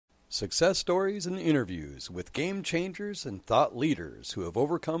Success stories and interviews with game changers and thought leaders who have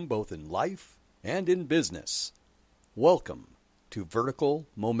overcome both in life and in business. Welcome to Vertical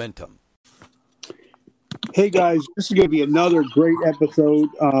Momentum. Hey guys, this is going to be another great episode.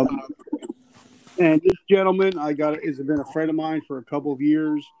 And this gentleman, has been a friend of mine for a couple of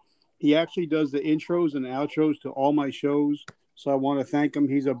years. He actually does the intros and outros to all my shows. So I want to thank him.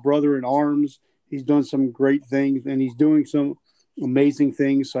 He's a brother in arms. He's done some great things and he's doing some amazing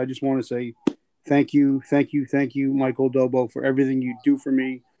things. So I just want to say thank you, Michael Dobo, for everything you do for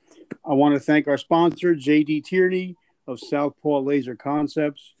me. I want to thank our sponsor, JD Tierney of Southpaw Laser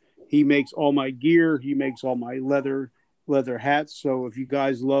Concepts. He makes all my gear. He makes all my leather hats. So if you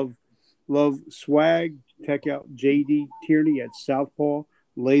guys love swag, check out JD Tierney at Southpaw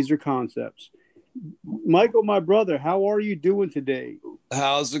Laser Concepts. Michael, my brother, how are you doing today?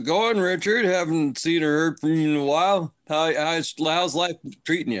 How's it going, Richard? Haven't seen or heard from you in a while. How's life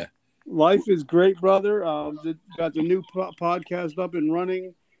treating you? Life is great, brother. Got the new podcast up and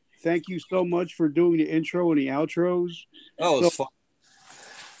running. Thank you so much for doing the intro and the outros. Oh, it's fun.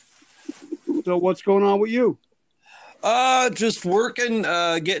 So what's going on with you? Just working,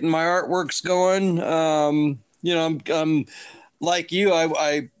 getting my artworks going. I'm like you.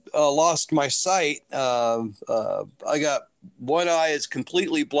 I lost my sight. I got one eye is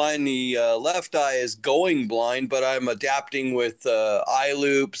completely blind. The left eye is going blind, but I'm adapting with eye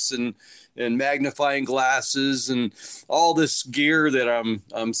loops and magnifying glasses and all this gear that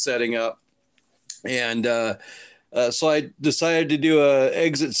I'm setting up. And so I decided to do a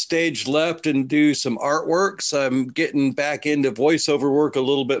exit stage left and do some artworks. I'm getting back into voiceover work a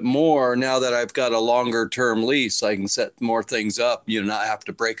little bit more now that I've got a longer term lease. I can set more things up, not have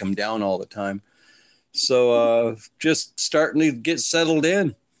to break them down all the time. So just starting to get settled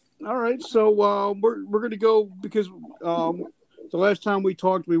in. All right. So we're going to go because the last time we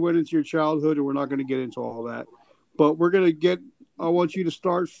talked, we went into your childhood and we're not going to get into all that. But I want you to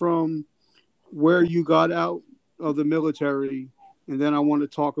start from where you got out of the military, and then I want to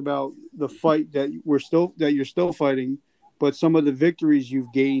talk about the fight that you're still fighting, but some of the victories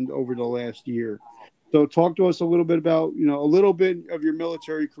you've gained over the last year. So talk to us a little bit about, a little bit of your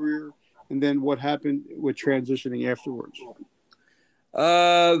military career and then what happened with transitioning afterwards.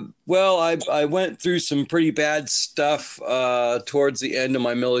 Well, I went through some pretty bad stuff towards the end of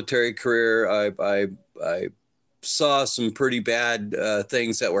my military career. I saw some pretty bad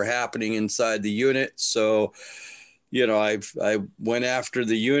things that were happening inside the unit. So, I went after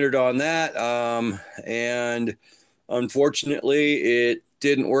the unit on that. And unfortunately, it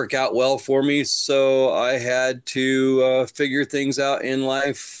didn't work out well for me. So I had to figure things out in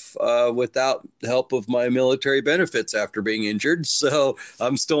life without the help of my military benefits after being injured. So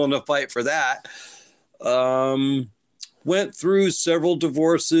I'm still in a fight for that. Went through several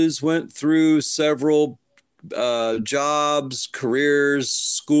divorces, went through several jobs, careers,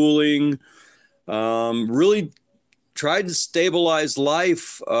 schooling, really tried to stabilize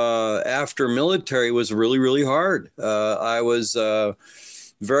life after military was really, really hard. I was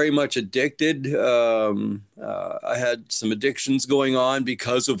very much addicted. I had some addictions going on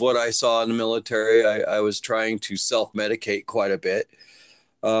because of what I saw in the military. I was trying to self-medicate quite a bit.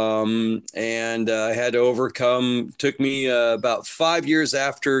 And I had to overcome, took me about 5 years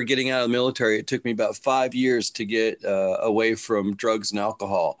after getting out of the military. It took me about 5 years to get away from drugs and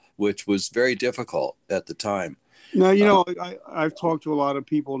alcohol, which was very difficult at the time. Now, I've talked to a lot of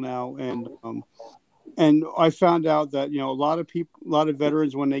people now, and I found out that, a lot of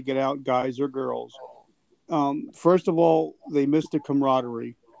veterans, when they get out, guys or girls, first of all, they miss the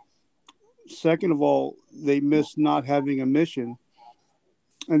camaraderie. Second of all, they miss not having a mission.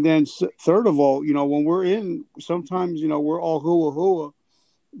 And then third of all, when we're in, sometimes, we're all hooah,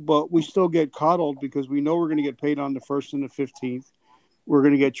 but we still get coddled because we know we're going to get paid on the 1st and the 15th. We're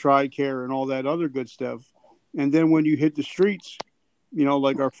going to get TRICARE and all that other good stuff. And then when you hit the streets,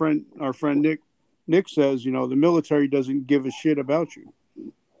 like our friend Nick says, the military doesn't give a shit about you.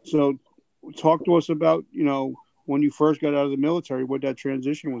 So talk to us about, when you first got out of the military, what that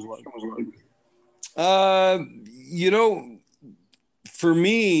transition was like. For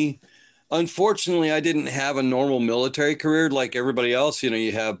me, unfortunately, I didn't have a normal military career like everybody else.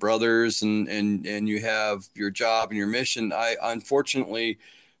 You have brothers and you have your job and your mission. Unfortunately,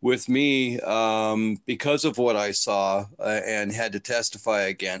 with me, because of what I saw and had to testify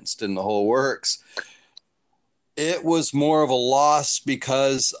against and the whole works, it was more of a loss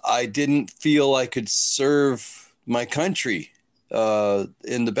because I didn't feel I could serve my country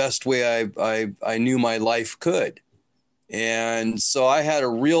in the best way I knew my life could. And so I had a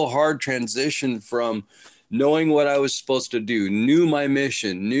real hard transition from knowing what I was supposed to do, knew my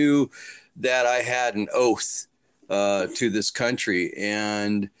mission, knew that I had an oath to this country.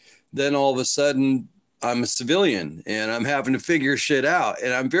 And then all of a sudden, I'm a civilian and I'm having to figure shit out.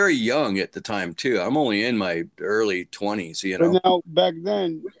 And I'm very young at the time too. I'm only in my early 20s, you know. But now, back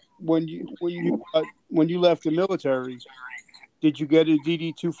then, when you left the military, did you get a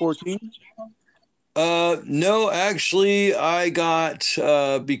DD 214? No, actually, I got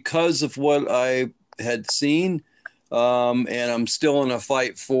because of what I had seen, and I'm still in a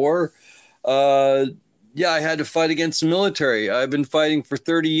fight for. Yeah, I had to fight against the military. I've been fighting for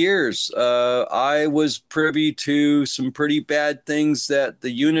 30 years. I was privy to some pretty bad things that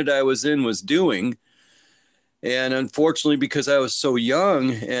the unit I was in was doing. And unfortunately, because I was so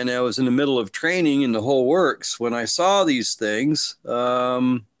young and I was in the middle of training and the whole works, when I saw these things,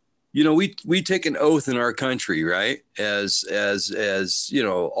 you know, we take an oath in our country, right? As you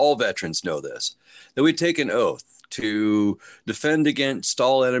know, all veterans know this, that we take an oath to defend against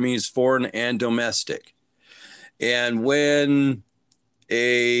all enemies, foreign and domestic. And when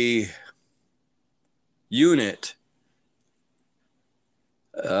a unit,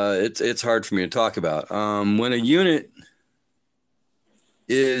 it's hard for me to talk about. When a unit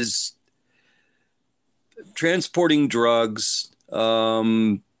is transporting drugs,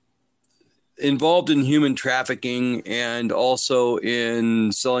 involved in human trafficking, and also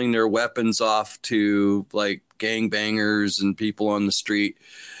in selling their weapons off to like gangbangers and people on the street,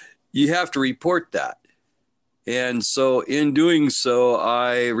 you have to report that. And so in doing so,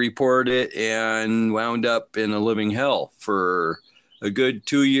 I reported it and wound up in a living hell for a good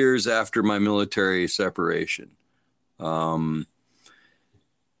 2 years after my military separation. I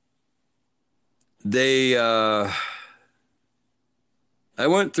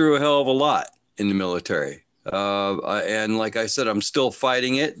went through a hell of a lot in the military. And like I said, I'm still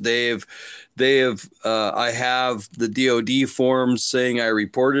fighting it. I have the DOD forms saying I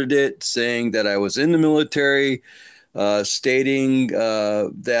reported it, saying that I was in the military, stating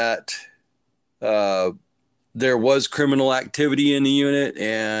that there was criminal activity in the unit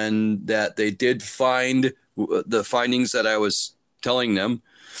and that they did find the findings that I was telling them.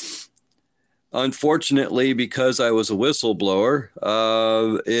 Unfortunately, because I was a whistleblower,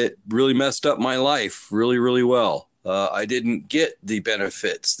 it really messed up my life really, really well. I didn't get the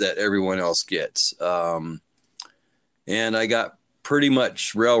benefits that everyone else gets. And I got pretty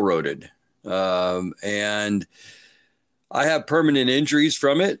much railroaded. And I have permanent injuries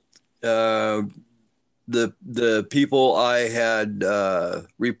from it. The people I had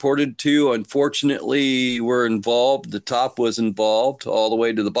reported to, unfortunately, were involved. The top was involved all the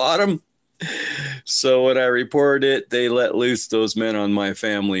way to the bottom. So when I reported it, they let loose those men on my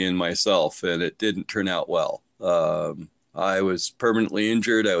family and myself, and it didn't turn out well. I was permanently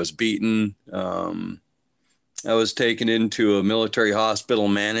injured. I was beaten. I was taken into a military hospital,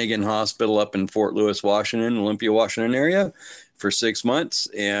 Mannequin Hospital up in Fort Lewis, Washington, Olympia, Washington area for 6 months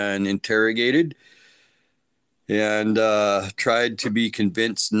and interrogated and tried to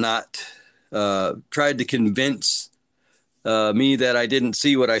convince me that I didn't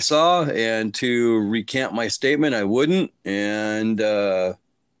see what I saw and to recant my statement. I wouldn't. And I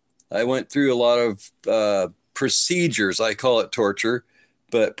went through a lot of procedures. I call it torture,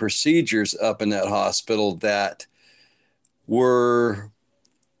 but procedures up in that hospital that were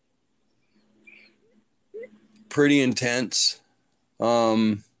pretty intense.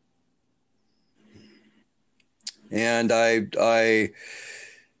 And I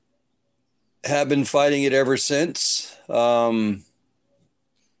have been fighting it ever since.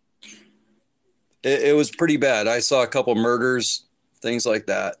 It was pretty bad. I saw a couple murders, things like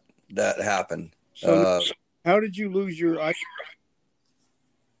that happened. So how did you lose your eye?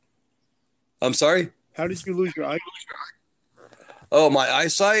 I'm sorry? How did you lose your eye? Oh, my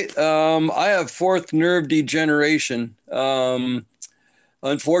eyesight? I have fourth nerve degeneration.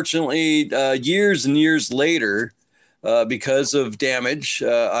 Unfortunately, years and years later, because of damage,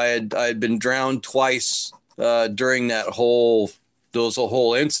 I had been drowned twice during those whole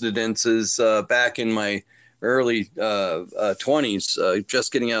incidences back in my early 20s,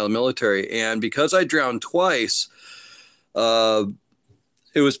 just getting out of the military. And because I drowned twice,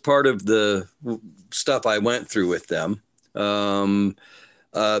 it was part of the stuff I went through with them. I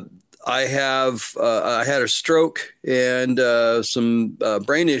had a stroke and some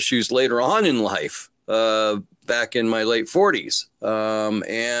brain issues later on in life, back in my late 40s.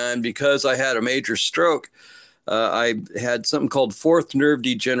 And because I had a major stroke, I had something called fourth nerve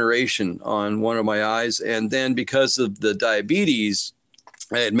degeneration on one of my eyes. And then because of the diabetes,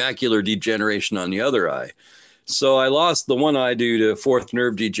 I had macular degeneration on the other eye. So I lost the one eye due to fourth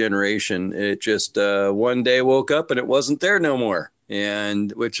nerve degeneration. It just one day woke up and it wasn't there no more,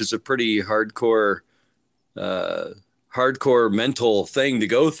 and which is a pretty hardcore mental thing to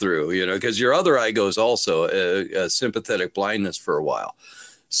go through, because your other eye goes also a sympathetic blindness for a while.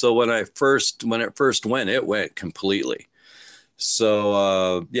 So when it first went, it went completely.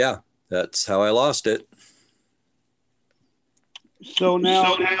 So yeah, that's how I lost it. So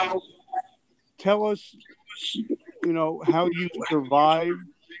now tell us, how you survived,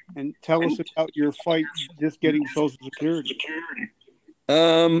 and tell us about your fight just getting Social Security.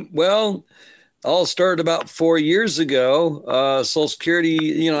 Well, I'll start about 4 years ago. Social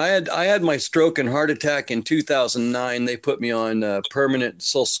Security, I had my stroke and heart attack in 2009. They put me on permanent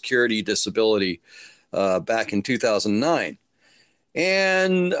Social Security disability back in 2009.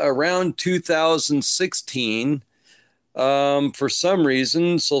 And around 2016, for some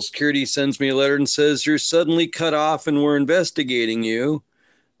reason, Social Security sends me a letter and says, you're suddenly cut off and we're investigating you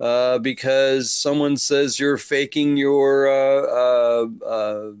because someone says you're faking your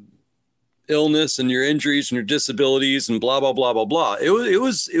illness and your injuries and your disabilities and blah, blah, blah, blah, blah. It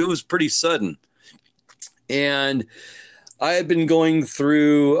was pretty sudden. And I had been going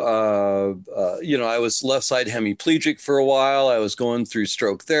through, I was left side hemiplegic for a while. I was going through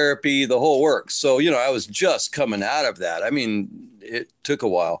stroke therapy, the whole works. So, I was just coming out of that. I mean, it took a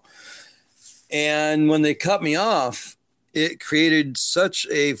while. And when they cut me off, it created such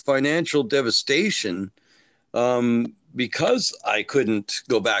a financial devastation because I couldn't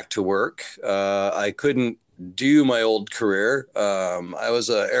go back to work. I couldn't do my old career. I was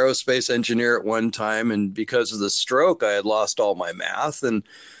an aerospace engineer at one time, and because of the stroke, I had lost all my math, and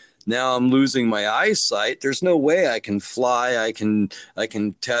now I'm losing my eyesight. There's no way I can fly. I can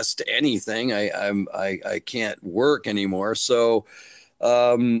test anything. I can't work anymore. So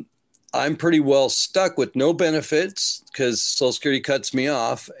I'm pretty well stuck with no benefits because Social Security cuts me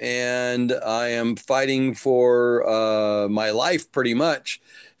off, and I am fighting for my life pretty much.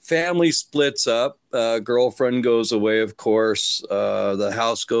 Family splits up. Girlfriend goes away, of course. The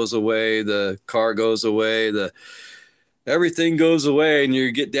house goes away. The car goes away. Everything goes away, and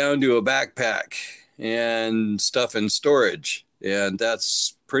you get down to a backpack and stuff in storage. And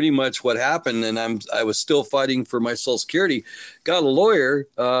that's pretty much what happened. And I was still fighting for my Social Security. Got a lawyer.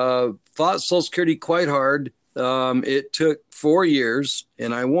 Fought Social Security quite hard. It took 4 years,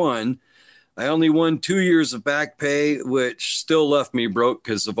 and I won. I only won 2 years of back pay, which still left me broke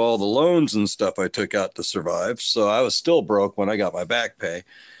because of all the loans and stuff I took out to survive. So I was still broke when I got my back pay.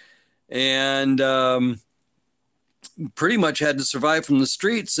 And pretty much had to survive from the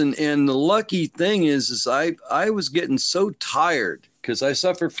streets. And the lucky thing is I was getting so tired because I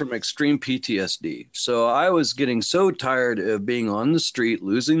suffered from extreme PTSD. So I was getting so tired of being on the street,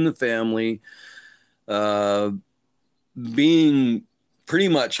 losing the family, being pretty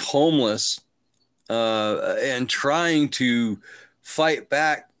much homeless, and trying to fight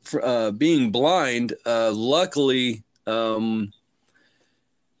back, being blind. Luckily, one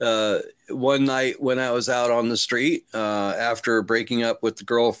night when I was out on the street, after breaking up with the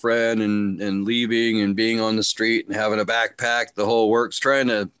girlfriend and leaving and being on the street and having a backpack, the whole works, trying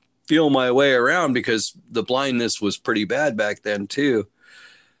to feel my way around because the blindness was pretty bad back then too.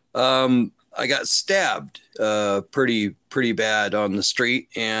 I got stabbed pretty bad on the street,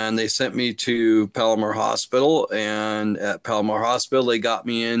 and they sent me to Palomar Hospital. And at Palomar Hospital, they got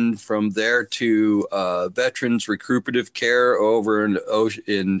me in from there to Veterans Recuperative Care over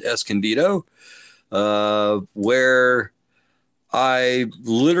in Escondido, where I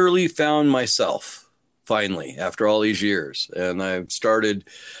literally found myself finally after all these years. And I started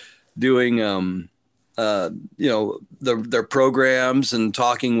doing their programs and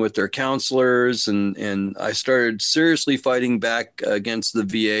talking with their counselors. And I started seriously fighting back against the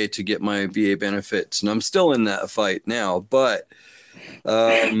VA to get my VA benefits. And I'm still in that fight now, but,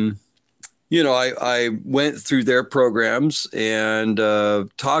 I went through their programs and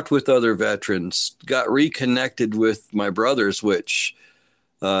talked with other veterans, got reconnected with my brothers, which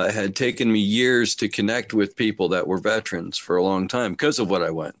had taken me years to connect with people that were veterans for a long time because of what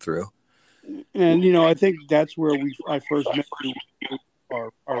I went through. And I think that's where I first met you,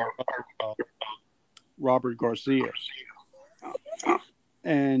 Robert Garcia,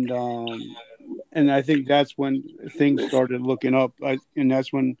 and I think that's when things started looking up, and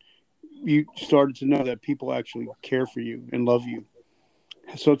that's when you started to know that people actually care for you and love you.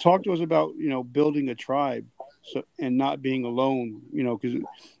 So talk to us about building a tribe, and not being alone, because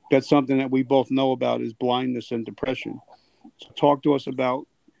that's something that we both know about is blindness and depression. So talk to us about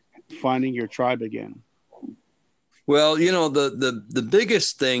finding your tribe again. Well, the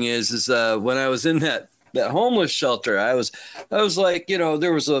biggest thing is when I was in that that homeless shelter, I was like,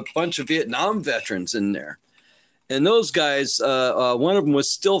 there was a bunch of Vietnam veterans in there. And those guys, one of them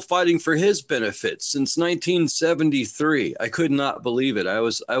was still fighting for his benefits since 1973. I could not believe it. I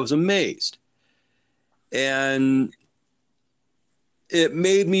was amazed. And it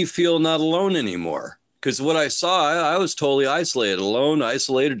made me feel not alone anymore. Because what I saw, I was totally isolated, alone,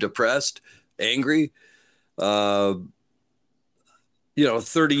 isolated, depressed, angry. 30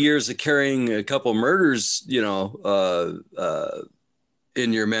 years of carrying a couple murders,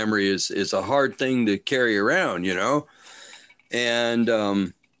 in your memory is a hard thing to carry around, and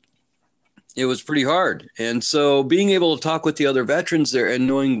it was pretty hard. And so being able to talk with the other veterans there and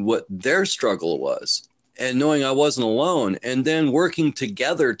knowing what their struggle was and knowing I wasn't alone, and then working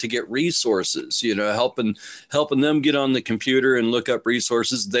together to get resources, helping them get on the computer and look up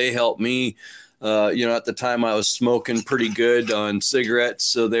resources. They helped me. At the time I was smoking pretty good on cigarettes.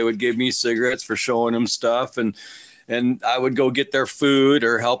 So they would give me cigarettes for showing them stuff, and I would go get their food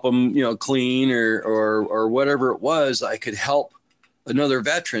or help them, clean or whatever it was. I could help another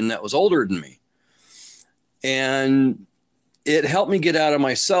veteran that was older than me. And it helped me get out of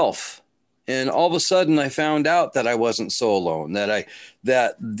myself. And all of a sudden I found out that I wasn't so alone, that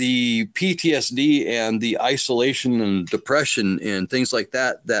the PTSD and the isolation and depression and things like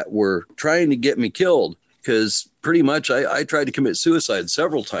that were trying to get me killed. Because pretty much I tried to commit suicide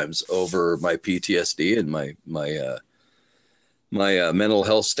several times over my PTSD, and my mental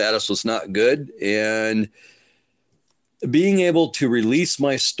health status was not good. And being able to release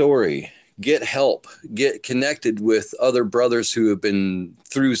my story, get help, get connected with other brothers who have been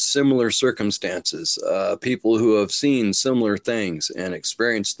through similar circumstances, people who have seen similar things and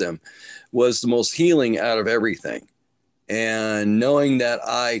experienced them, was the most healing out of everything. And knowing that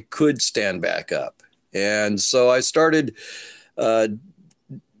I could stand back up. And so I started, I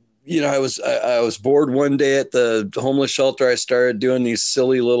was bored one day at the homeless shelter. I started doing these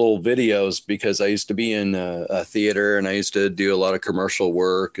silly little videos because I used to be in a theater, and I used to do a lot of commercial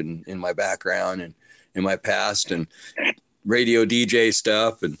work and in my background and in my past, and radio DJ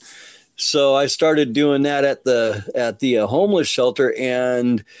stuff. And so I started doing that at the homeless shelter,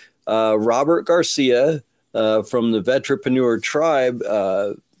 and Robert Garcia from the Vetrepreneur Tribe,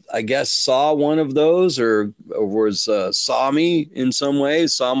 I guess saw one of those or saw me in some way,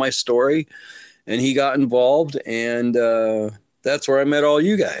 saw my story, and he got involved. And that's where I met all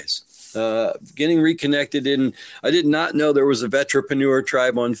you guys, getting reconnected. I did not know there was a Vetrepreneur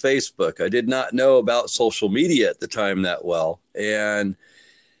Tribe on Facebook. I did not know about social media at the time that well. And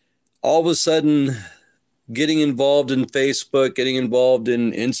all of a sudden, getting involved in Facebook, getting involved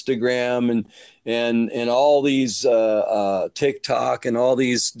in Instagram and all these TikTok and all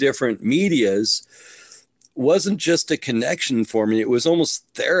these different medias wasn't just a connection for me. It was almost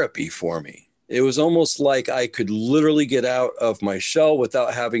therapy for me. It was almost like I could literally get out of my shell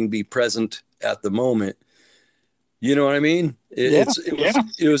without having to be present at the moment. You know what I mean? It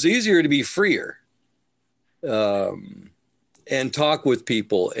was easier to be freer and talk with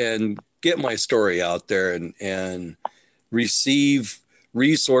people and get my story out there and receive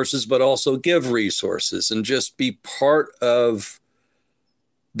resources, but also give resources and just be part of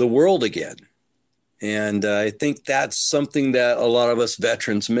the world again. And I think that's something that a lot of us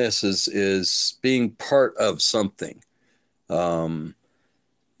veterans miss is being part of something.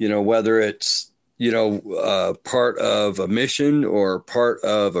 Whether it's, part of a mission or part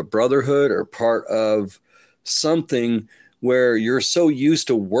of a brotherhood or part of something where you're so used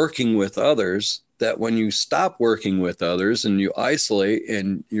to working with others that when you stop working with others and you isolate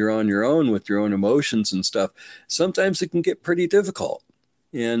and you're on your own with your own emotions and stuff, sometimes it can get pretty difficult.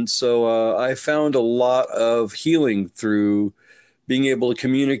 And so I found a lot of healing through being able to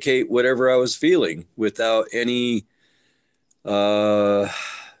communicate whatever I was feeling without any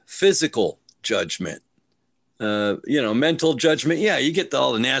physical judgment. Mental judgment. Yeah, you get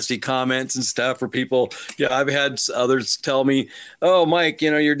all the nasty comments and stuff for people. Yeah, I've had others tell me, "Oh, Mike,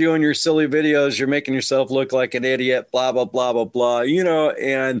 you're doing your silly videos. You're making yourself look like an idiot, blah, blah, blah, blah, blah."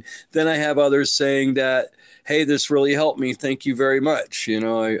 And then I have others saying that, "Hey, this really helped me. Thank you very much.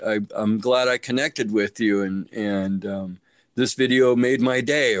 I'm glad I connected with you. And this video made my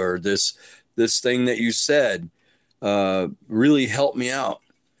day, or this thing that you said really helped me out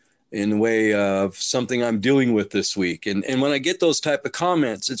in the way of something I'm dealing with this week." And when I get those type of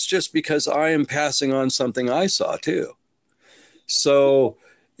comments, it's just because I am passing on something I saw too. So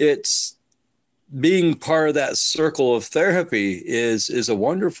it's being part of that circle of therapy is a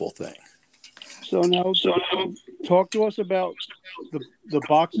wonderful thing. So now talk to us about the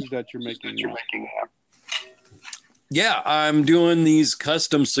boxes that you're making now. Yeah, I'm doing these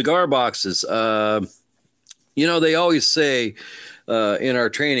custom cigar boxes. They always say in our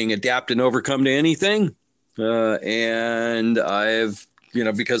training, adapt and overcome to anything. And I've,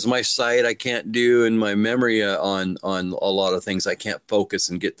 because of my sight, I can't do, and my memory on a lot of things, I can't focus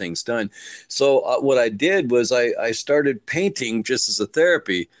and get things done. So what I did was I started painting just as a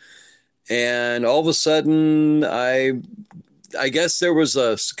therapy. And all of a sudden, I guess there was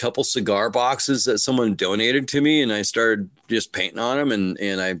a couple cigar boxes that someone donated to me, and I started just painting on them.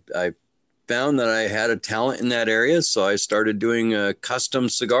 And I found that I had a talent in that area. So I started doing custom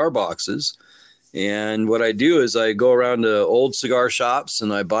cigar boxes. And what I do is I go around to old cigar shops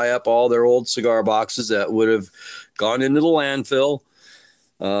and I buy up all their old cigar boxes that would have gone into the landfill.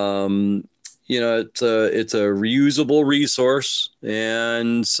 It's a reusable resource.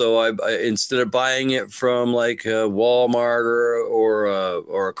 And so I instead of buying it from like a Walmart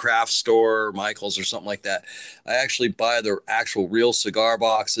or a craft store, or Michael's or something like that, I actually buy the actual real cigar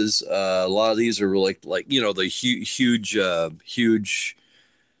boxes. A lot of these are really the huge,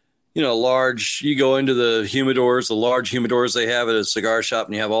 large, you go into the large humidors they have at a cigar shop,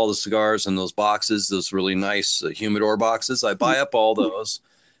 and you have all the cigars in those boxes, those really nice humidor boxes. I buy up all those,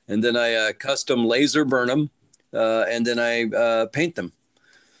 and then I custom laser burn them, and then I paint them,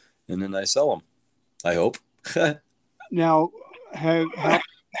 and then I sell them, I hope. Now,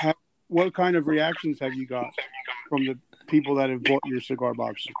 what kind of reactions have you got from the people that have bought your cigar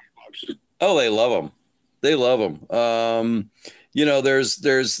boxes? Oh, they love them. They love them.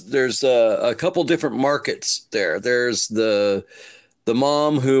 There's a couple different markets there. There's the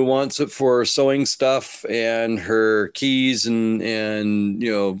mom who wants it for sewing stuff and her keys and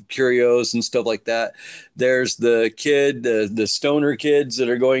curios and stuff like that. There's the kid, the stoner kids that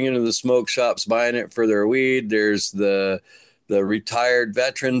are going into the smoke shops buying it for their weed. There's the retired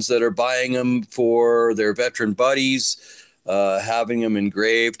veterans that are buying them for their veteran buddies, having them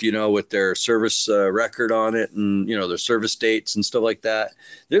engraved, with their service record on it, and their service dates and stuff like that.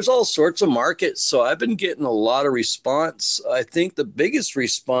 There's all sorts of markets. So I've been getting a lot of response. I think the biggest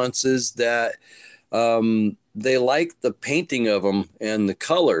response is that they like the painting of them and the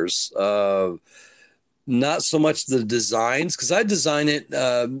colors. Not so much the designs, because I design it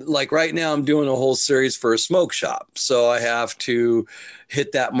like right now I'm doing a whole series for a smoke shop, so I have to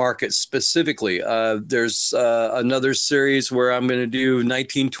hit that market specifically. There's another series where I'm going to do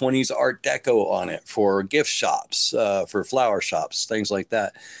 1920s Art Deco on it for gift shops, for flower shops, things like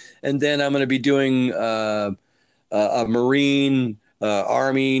that. And then I'm going to be doing a Marine,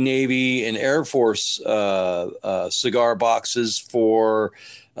 Army, Navy, and Air Force cigar boxes for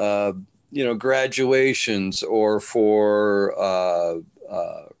graduations, or for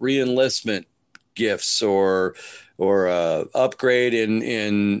re-enlistment gifts, or upgrade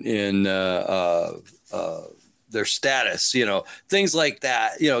in their status, things like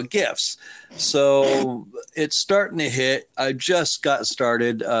that, gifts. So it's starting to hit. I just got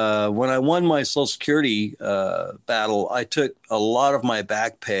started. When I won my Social Security battle, I took a lot of my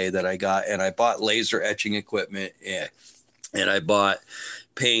back pay that I got, and I bought laser etching equipment, and I bought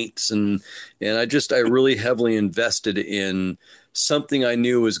paints, and I really heavily invested in something I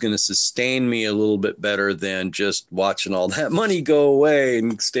knew was going to sustain me a little bit better than just watching all that money go away in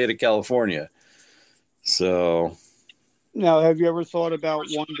the state of California. So now, have you ever thought about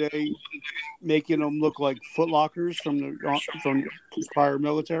one day making them look like Foot Lockers from the prior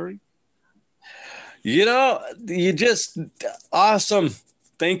military? You just awesome.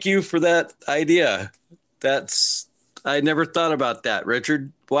 Thank you for that idea. I never thought about that,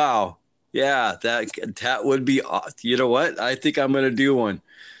 Richard. Wow. Yeah, that would be, you know what? I think I'm going to do one.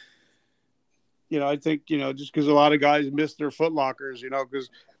 I think, just because a lot of guys miss their Foot Lockers, because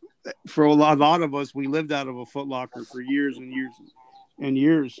for a lot of us, we lived out of a Foot Locker for years and years and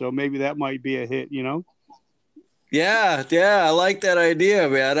years. So maybe that might be a hit, Yeah, I like that idea,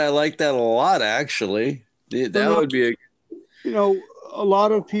 man. I like that a lot, actually. That would be a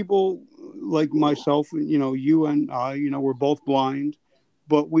lot of people like myself, you and I, we're both blind,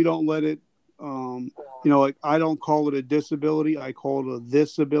 but we don't let it, like I don't call it a disability. I call it a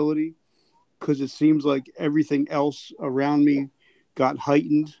disability, because it seems like everything else around me got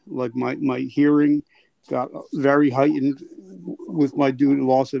heightened. Like my hearing got very heightened with my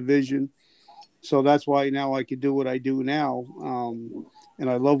loss of vision. So that's why now I can do what I do now. And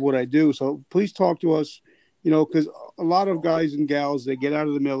I love what I do. So please talk to us, because a lot of guys and gals, they get out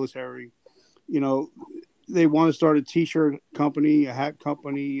of the military, they want to start a t-shirt company, a hat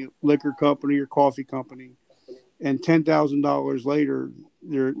company, liquor company, or coffee company. And $10,000 later,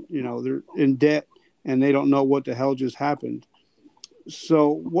 they're in debt and they don't know what the hell just happened. So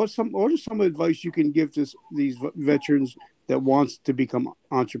what is some advice you can give to these veterans that wants to become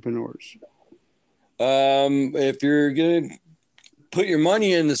entrepreneurs? If you're going to put your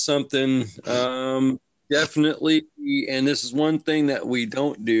money into something, definitely. And this is one thing that we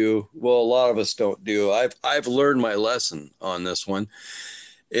don't do. Well, a lot of us don't do. I've learned my lesson on this one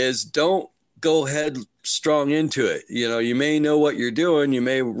is don't go headstrong into it. You know, you may know what you're doing. You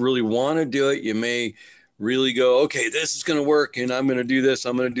may really want to do it. You may really go, okay, this is going to work and I'm going to do this.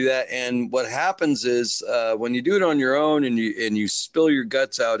 I'm going to do that. And what happens is when you do it on your own and you spill your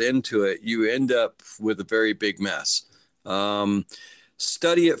guts out into it, you end up with a very big mess.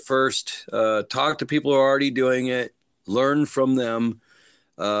 Study it first, talk to people who are already doing it, learn from them,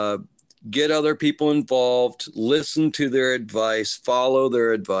 get other people involved, listen to their advice, follow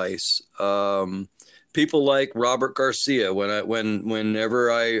their advice. People like Robert Garcia,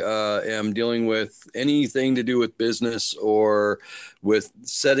 whenever I am dealing with anything to do with business or with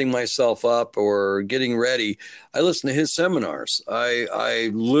setting myself up or getting ready, I listen to his seminars. I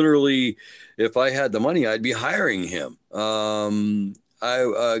literally, if I had the money, I'd be hiring him.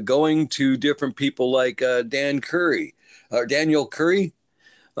 Going to different people like Daniel Curry.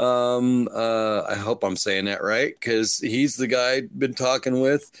 I hope I'm saying that right, because he's the guy I've been talking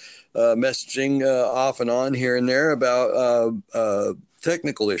with, messaging off and on here and there about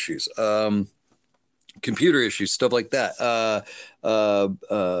technical issues, computer issues, stuff like that.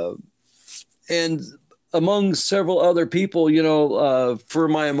 And among several other people, you know, for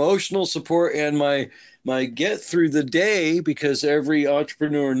my emotional support and my get through the day, because every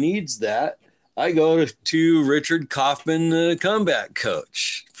entrepreneur needs that, I go to Richard Kaufman, the comeback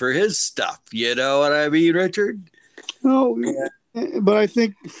coach, for his stuff. You know what I mean, Richard? No, but I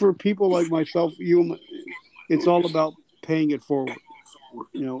think for people like myself, it's all about paying it forward.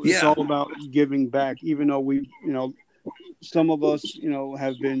 You know, it's all about giving back, even though some of us,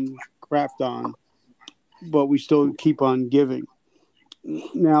 have been crapped on, but we still keep on giving.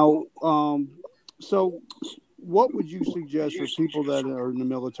 Now, so what would you suggest for people that are in the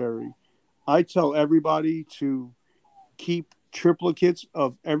military? I tell everybody to keep triplicates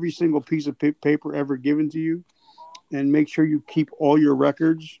of every single piece of paper ever given to you and make sure you keep all your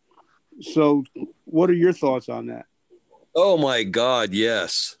records. So what are your thoughts on that? Oh my God,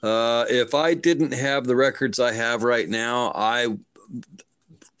 yes. If I didn't have the records I have right now,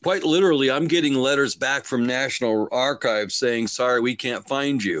 quite literally, I'm getting letters back from National Archives saying, sorry, we can't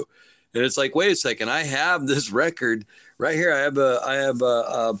find you. And it's like, wait a second, I have this record right here. I have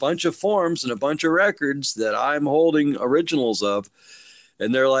a bunch of forms and a bunch of records that I'm holding originals of.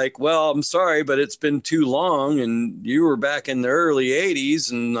 And they're like, well, I'm sorry, but it's been too long. And you were back in the early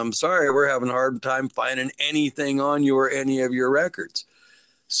 80s. And I'm sorry, we're having a hard time finding anything on you or any of your records.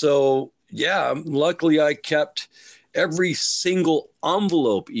 So, yeah, luckily I kept every single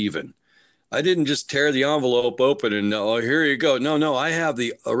envelope even. I didn't just tear the envelope open and, oh, here you go. No, I have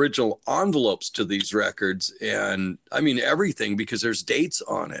the original envelopes to these records. And I mean, everything, because there's dates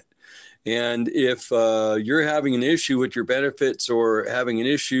on it. And if you're having an issue with your benefits or having an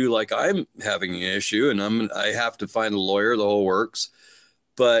issue like I'm having an issue, and I have to find a lawyer, the whole works,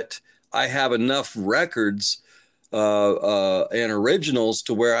 but I have enough records and originals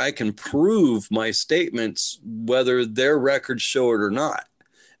to where I can prove my statements, whether their records show it or not.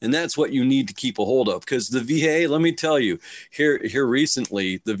 And that's what you need to keep a hold of, because the VA, let me tell you, here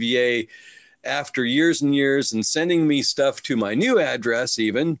recently, the VA, after years and years and sending me stuff to my new address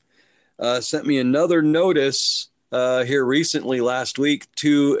even, sent me another notice here recently last week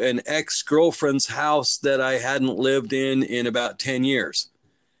to an ex-girlfriend's house that I hadn't lived in about 10 years.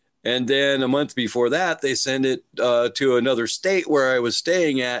 And then a month before that, they sent it to another state where I was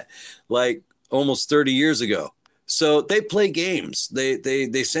staying at like almost 30 years ago. So they play games.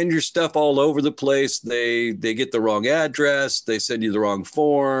 They send your stuff all over the place. They get the wrong address. They send you the wrong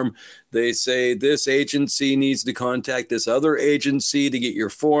form. They say this agency needs to contact this other agency to get your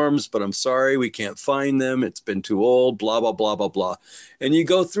forms, but I'm sorry, we can't find them. It's been too old, blah, blah, blah, blah, blah. And you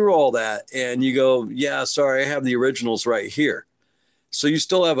go through all that and you go, yeah, sorry, I have the originals right here. So you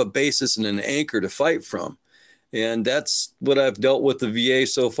still have a basis and an anchor to fight from. And that's what I've dealt with the VA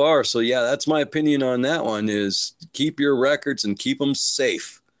so far. So, yeah, that's my opinion on that one, is keep your records and keep them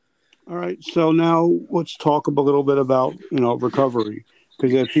safe. All right. So now let's talk a little bit about, recovery.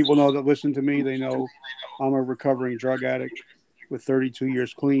 Because if people know that listen to me, they know I'm a recovering drug addict with 32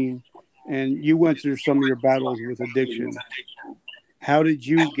 years clean. And you went through some of your battles with addiction. How did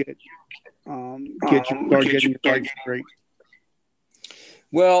you get getting your life straight?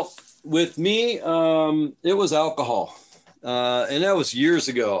 Well, with me, it was alcohol, and that was years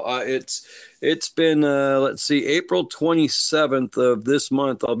ago. It's been let's see, April 27th of this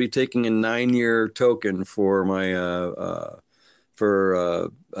month. I'll be taking a 9-year token for my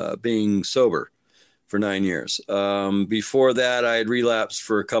being sober. for 9 years. Before that, I had relapsed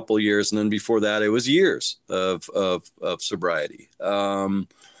for a couple of years. And then before that, it was years of sobriety. The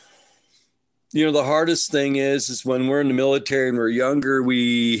hardest thing is when we're in the military and we're younger,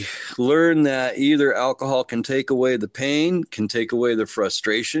 we learn that either alcohol can take away the pain, can take away the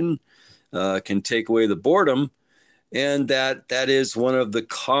frustration, can take away the boredom. And that is one of the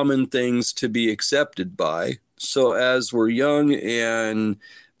common things to be accepted by. So as we're young and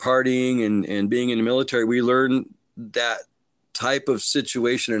partying and being in the military, we learn that type of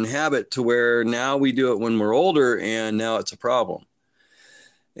situation and habit to where now we do it when we're older and now it's a problem.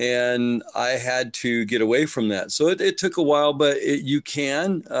 And I had to get away from that. So it took a while, but you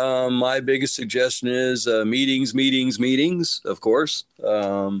can. My biggest suggestion is meetings, of course.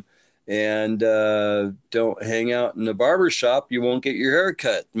 And don't hang out in a barber shop. You won't get your hair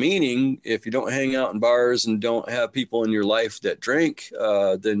cut. Meaning, if you don't hang out in bars and don't have people in your life that drink,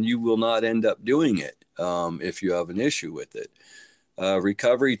 then you will not end up doing it if you have an issue with it.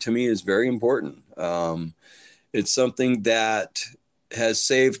 Recovery to me is very important. It's something that has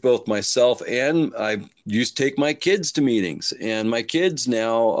saved both myself and I used to take my kids to meetings, and my kids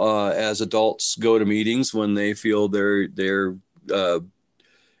now, as adults, go to meetings when they feel they're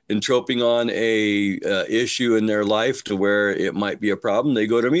entroping on a issue in their life to where it might be a problem. They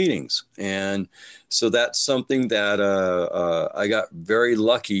go to meetings. And so that's something that I got very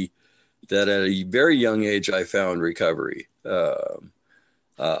lucky that at a very young age, I found recovery.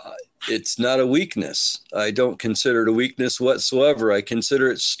 It's not a weakness. I don't consider it a weakness whatsoever. I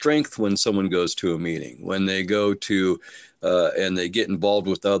consider it strength when someone goes to a meeting, when they go to and they get involved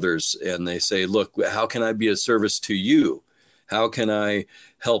with others and they say, look, how can I be of service to you? How can I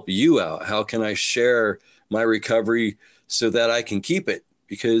help you out? How can I share my recovery so that I can keep it?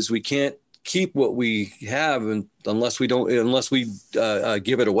 Because we can't keep what we have unless we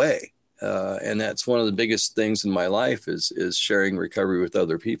give it away. And that's one of the biggest things in my life is sharing recovery with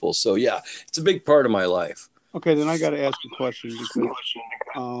other people. So yeah, it's a big part of my life. Okay, then I got to ask a question because,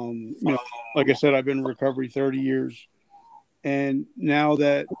 like I said, I've been in recovery 30 years, and now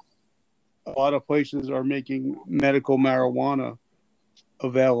that a lot of places are making medical marijuana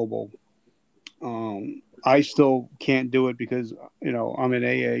available, I still can't do it because I'm in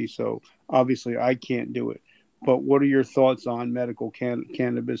AA, so obviously I can't do it. But what are your thoughts on medical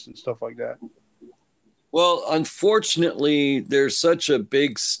cannabis and stuff like that? Well, unfortunately, there's such a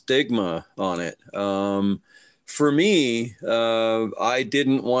big stigma on it. For me, I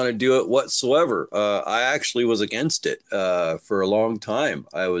didn't want to do it whatsoever. I actually was against it for a long time.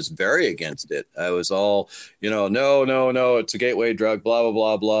 I was very against it. I was all, no, it's a gateway drug, blah, blah,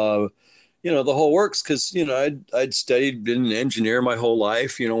 blah, blah. The whole works because, I'd studied, been an engineer my whole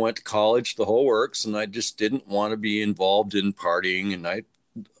life, went to college, the whole works. And I just didn't want to be involved in partying. And I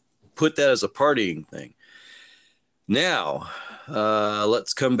put that as a partying thing. Now,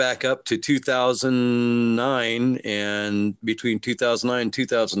 let's come back up to 2009. And between 2009 and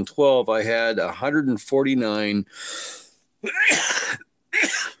 2012, I had 149,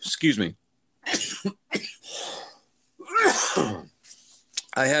 excuse me.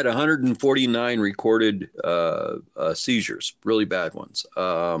 I had 149 recorded seizures, really bad ones.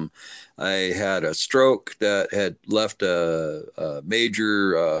 I had a stroke that had left a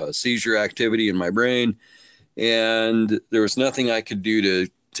major seizure activity in my brain, and there was nothing I could do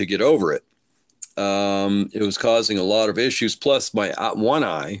to get over it. It was causing a lot of issues. Plus, my one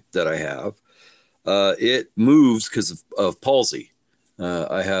eye that I have, it moves because of palsy.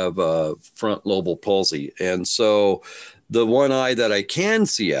 I have front lobal palsy, and so the one eye that I can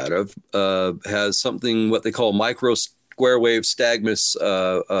see out of has something what they call micro square wave stagmus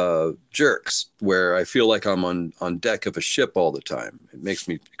jerks, where I feel like I'm on deck of a ship all the time. It makes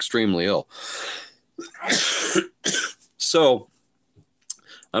me extremely ill. So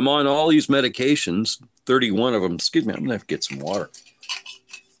I'm on all these medications, 31 of them. Excuse me, I'm gonna have to get some water.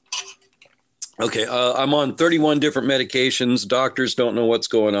 Okay, I'm on 31 different medications. Doctors don't know what's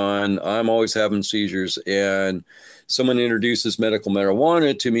going on. I'm always having seizures, and someone introduces medical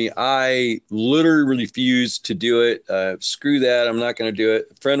marijuana to me, I literally refuse to do it. Screw that. I'm not going to do it.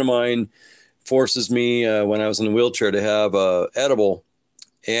 A friend of mine forces me when I was in a wheelchair to have edible,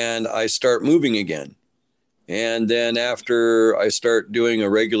 and I start moving again. And then after I start doing a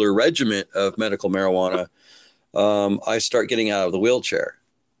regular regimen of medical marijuana, I start getting out of the wheelchair.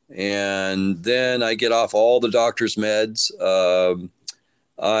 And then I get off all the doctor's meds.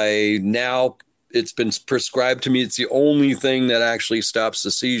 It's been prescribed to me. It's the only thing that actually stops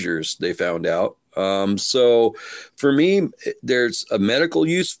the seizures, they found out. So for me, there's a medical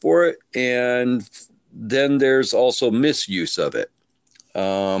use for it, and then there's also misuse of it.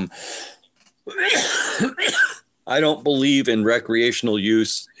 I don't believe in recreational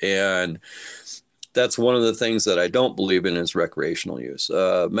use, and that's one of the things that I don't believe in is recreational use.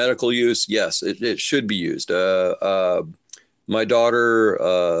 Medical use, yes, it should be used. My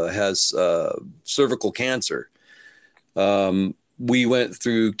daughter has cervical cancer. We went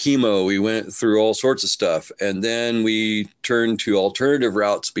through chemo, we went through all sorts of stuff, and then we turned to alternative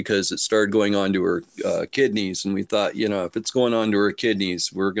routes because it started going on to her kidneys. And we thought, if it's going on to her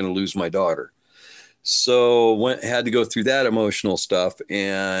kidneys, we're going to lose my daughter. So had to go through that emotional stuff,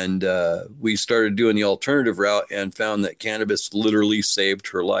 and we started doing the alternative route and found that cannabis literally saved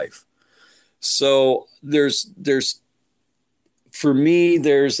her life. So for me,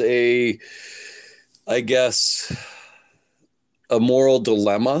 there's I guess, a moral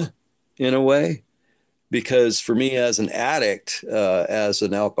dilemma in a way, because for me as an addict, as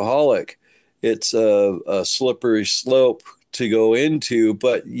an alcoholic, it's a slippery slope to go into,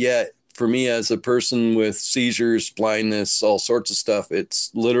 but yet for me as a person with seizures, blindness, all sorts of stuff, it's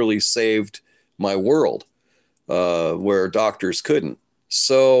literally saved my world, where doctors couldn't.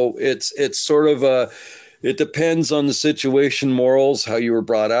 So it's sort of it depends on the situation, morals, how you were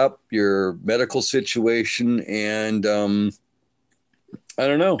brought up, your medical situation, and I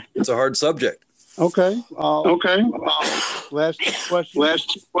don't know. It's a hard subject. Okay. Last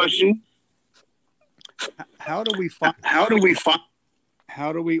question. How do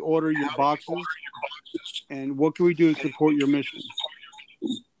we order your boxes, and what can we do to support your mission?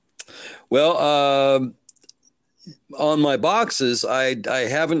 Well, on my boxes, I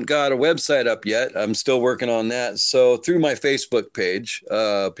haven't got a website up yet. I'm still working on that. So through my Facebook page,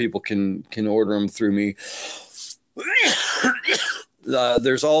 people can order them through me.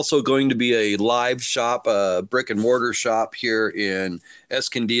 There's also going to be a live shop, a brick and mortar shop here in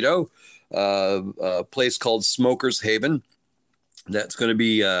Escondido, a place called Smoker's Haven. That's going to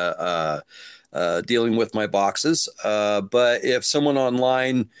be dealing with my boxes. But if someone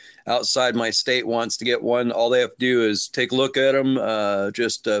online outside my state wants to get one, all they have to do is take a look at them.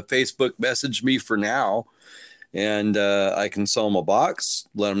 Just Facebook message me for now, and I can sell them a box,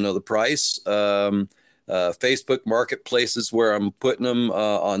 let them know the price. Facebook Marketplace is where I'm putting them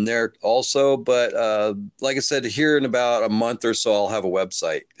on there also. But like I said, here in about a month or so, I'll have a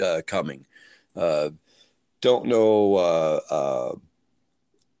website coming. Don't know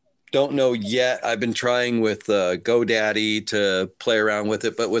yet. I've been trying with GoDaddy to play around with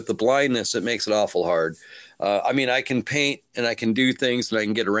it, but with the blindness, it makes it awful hard. I mean, I can paint and I can do things and I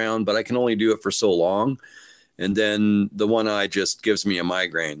can get around, but I can only do it for so long. And then the one eye just gives me a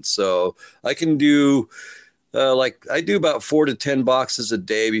migraine. So I can do I do about 4 to 10 boxes a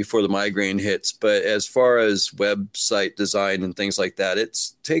day before the migraine hits. But as far as website design and things like that, it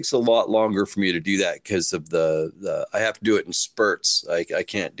takes a lot longer for me to do that because of the I have to do it in spurts. I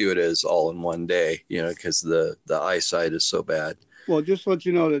can't do it as all in one day, because the eyesight is so bad. Well, just to let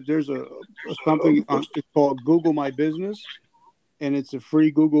you know that there's something it's called Google My Business, and it's a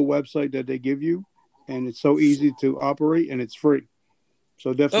free Google website that they give you, and it's so easy to operate, and it's free.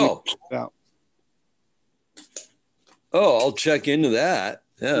 So definitely check it out. Oh, I'll check into that.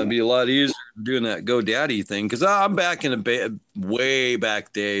 Yeah, it'd be a lot easier doing that GoDaddy thing, because I'm back in way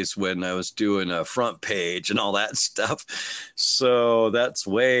back days when I was doing a front page and all that stuff. So that's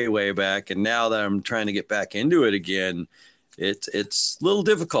way back. And now that I'm trying to get back into it again, it's a little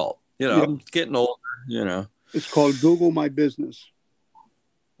difficult. I'm getting older. It's called Google My Business.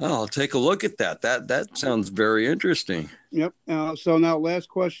 Oh, I'll take a look at that. That sounds very interesting. Yep. So now, last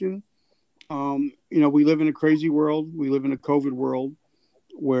question. We live in a crazy world. We live in a COVID world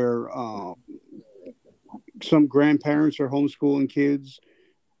where some grandparents are homeschooling kids.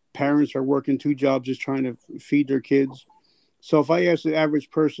 Parents are working 2 jobs just trying to feed their kids. So if I ask the average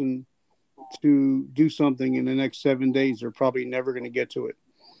person to do something in the next 7 days, they're probably never going to get to it.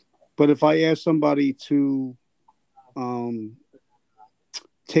 But if I ask somebody to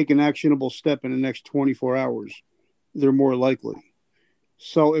take an actionable step in the next 24 hours, they're more likely.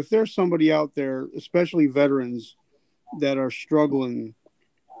 So if there's somebody out there, especially veterans that are struggling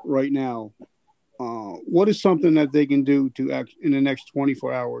right now, what is something that they can do to act in the next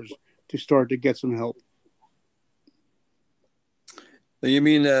 24 hours to start to get some help? You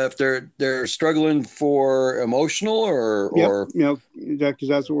mean if they're struggling for emotional or because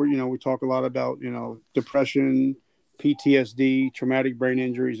that's what we talk a lot about, depression, PTSD, traumatic brain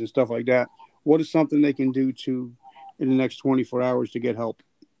injuries, and stuff like that. What is something they can do in the next 24 hours to get help?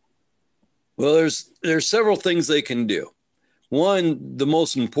 Well, there's several things they can do. One, the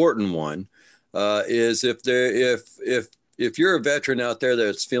most important one, is if you're a veteran out there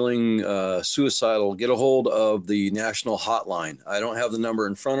that's feeling suicidal, get a hold of the national hotline. I don't have the number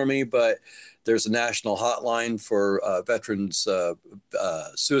in front of me, but There's a national hotline for veterans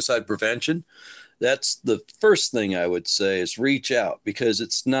suicide prevention. That's the first thing I would say is reach out, because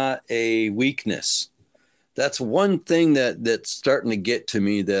it's not a weakness. That's one thing that's starting to get to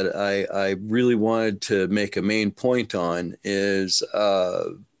me that I really wanted to make a main point on is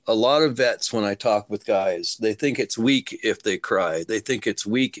a lot of vets, when I talk with guys, they think it's weak if they cry. They think it's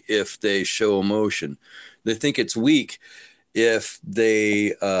weak if they show emotion. They think it's weak if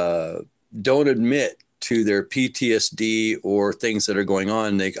they don't admit to their PTSD or things that are going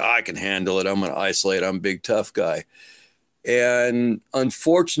on. They I can handle it. I'm going to isolate. I'm a big tough guy. And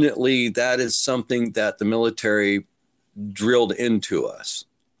unfortunately, that is something that the military drilled into us,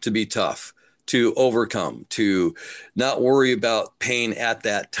 to be tough, to overcome, to not worry about pain at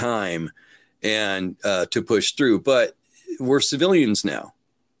that time, and to push through. But we're civilians now,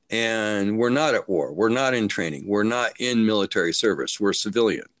 and we're not at war. We're not in training. We're not in military service. We're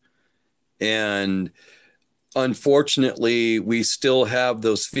civilian. And unfortunately, we still have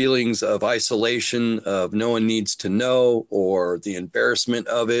those feelings of isolation, of no one needs to know, or the embarrassment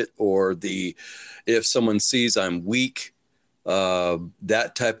of it, or the if someone sees I'm weak,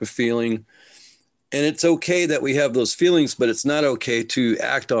 that type of feeling. And it's okay that we have those feelings, but it's not okay to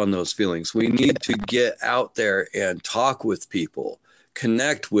act on those feelings. We need to get out there and talk with people.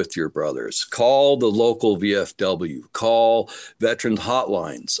 Connect with your brothers, call the local VFW, call veteran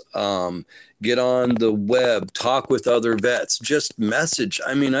hotlines, get on the web, talk with other vets, just message.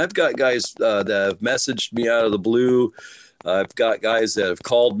 I mean, I've got guys that have messaged me out of the blue. I've got guys that have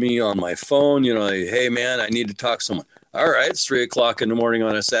called me on my phone, hey man, I need to talk to someone. All right, it's 3:00 in the morning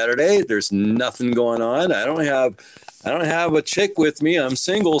on a Saturday. There's nothing going on. I don't have a chick with me. I'm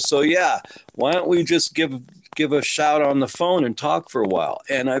single. So yeah, why don't we just give a shout on the phone and talk for a while?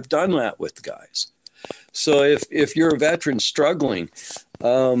 And I've done that with guys. So if you're a veteran struggling,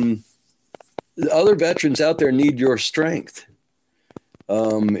 the other veterans out there need your strength.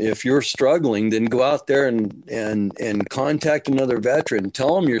 If you're struggling, then go out there and contact another veteran.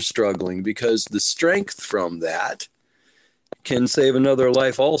 Tell them you're struggling, because the strength from that can save another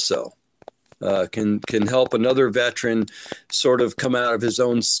life also. Can help another veteran sort of come out of his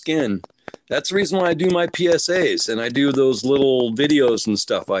own skin. That's the reason why I do my PSAs and I do those little videos and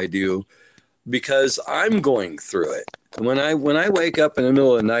stuff I do, because I'm going through it. When I wake up in the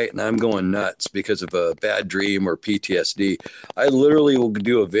middle of the night and I'm going nuts because of a bad dream or PTSD, I literally will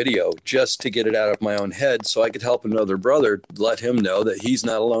do a video just to get it out of my own head, so I could help another brother, let him know that he's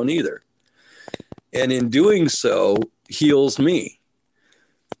not alone either. And in doing so, heals me.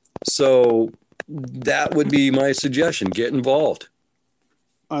 So that would be my suggestion. Get involved.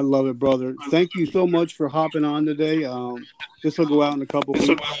 I love it, brother. Thank you so much for hopping on today. This will go out in a couple of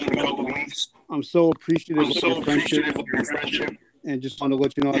weeks. I'm so appreciative of your friendship. And just want to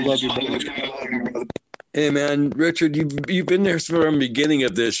let you know I love you, brother. Hey, man, Richard, you've been there from the beginning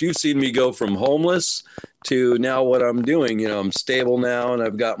of this. You've seen me go from homeless to now what I'm doing. I'm stable now, and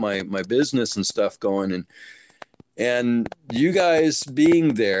I've got my business and stuff going. And you guys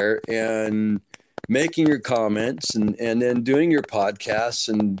being there and making your comments and then doing your podcasts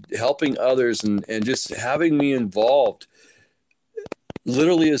and helping others and just having me involved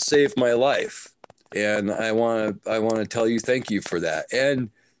literally has saved my life. And I want to tell you thank you for that. And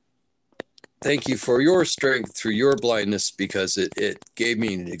thank you for your strength through your blindness, because it gave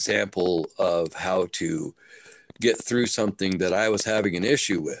me an example of how to get through something that I was having an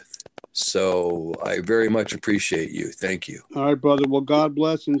issue with. So I very much appreciate you. Thank you. All right, brother. Well, God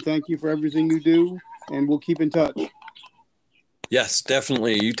bless, and thank you for everything you do, and we'll keep in touch. Yes,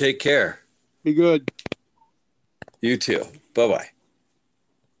 definitely. You take care. Be good. You too. Bye-bye.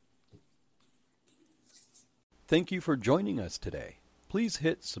 Thank you for joining us today. Please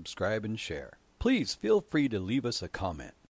hit subscribe and share. Please feel free to leave us a comment.